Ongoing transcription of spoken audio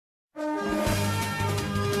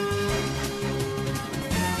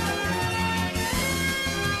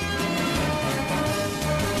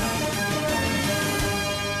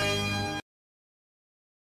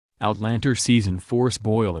Outlander Season 4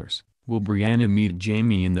 spoilers. Will Brianna meet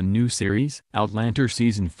Jamie in the new series? Outlander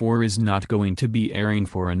Season 4 is not going to be airing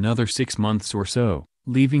for another 6 months or so,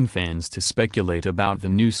 leaving fans to speculate about the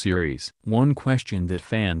new series. One question that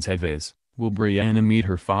fans have is, will Brianna meet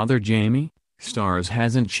her father Jamie? Starz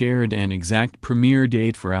hasn't shared an exact premiere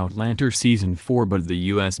date for Outlander Season 4, but the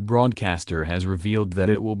US broadcaster has revealed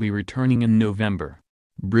that it will be returning in November.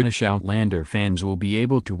 British Outlander fans will be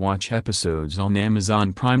able to watch episodes on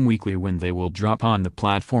Amazon Prime weekly when they will drop on the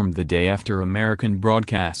platform the day after American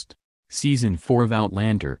broadcast. Season 4 of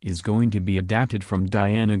Outlander is going to be adapted from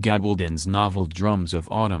Diana Gabaldon's novel Drums of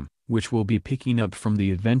Autumn, which will be picking up from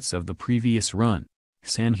the events of the previous run.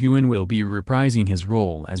 San Hewen will be reprising his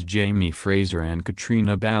role as Jamie Fraser, and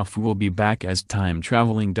Katrina Balfe will be back as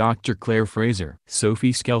time-traveling Dr. Claire Fraser.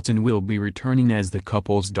 Sophie Skelton will be returning as the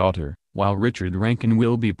couple's daughter, while Richard Rankin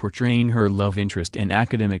will be portraying her love interest and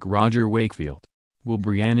academic Roger Wakefield. Will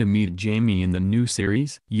Brianna meet Jamie in the new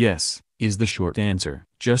series? Yes, is the short answer.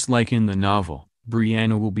 Just like in the novel,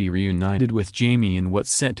 Brianna will be reunited with Jamie in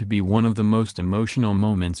what's set to be one of the most emotional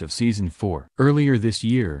moments of Season 4. Earlier this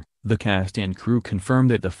year, the cast and crew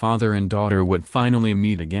confirmed that the father and daughter would finally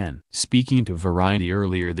meet again. Speaking to Variety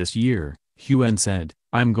earlier this year, Hewen said,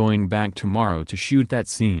 "I'm going back tomorrow to shoot that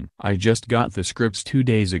scene. I just got the scripts 2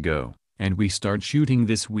 days ago, and we start shooting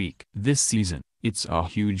this week." This season, it's a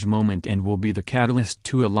huge moment and will be the catalyst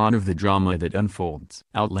to a lot of the drama that unfolds.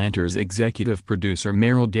 Outlander's executive producer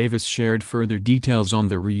Meryl Davis shared further details on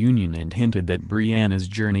the reunion and hinted that Brianna's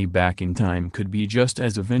journey back in time could be just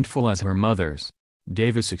as eventful as her mother's.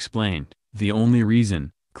 Davis explained, "The only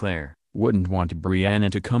reason, Claire, wouldn't want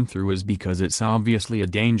Brianna to come through is because it's obviously a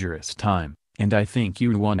dangerous time, and I think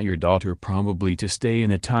you'd want your daughter probably to stay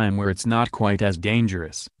in a time where it's not quite as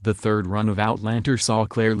dangerous." The third run of Outlander saw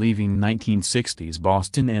Claire leaving 1960s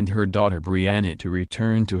Boston and her daughter Brianna to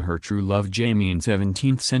return to her true love Jamie in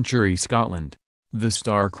 17th century Scotland. The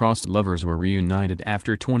star-crossed lovers were reunited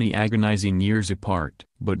after 20 agonizing years apart,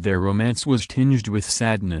 but their romance was tinged with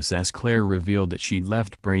sadness as Claire revealed that she'd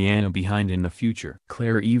left Brianna behind in the future.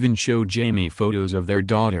 Claire even showed Jamie photos of their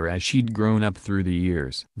daughter as she'd grown up through the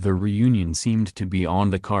years. The reunion seemed to be on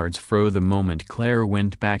the cards the moment Claire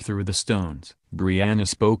went back through the stones. Brianna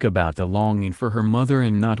spoke about the longing for her mother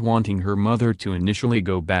and not wanting her mother to initially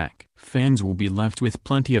go back. Fans will be left with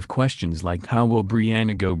plenty of questions like, how will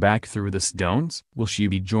Brianna go back through the stones? Will she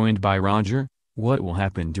be joined by Roger? What will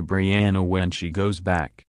happen to Brianna when she goes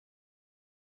back?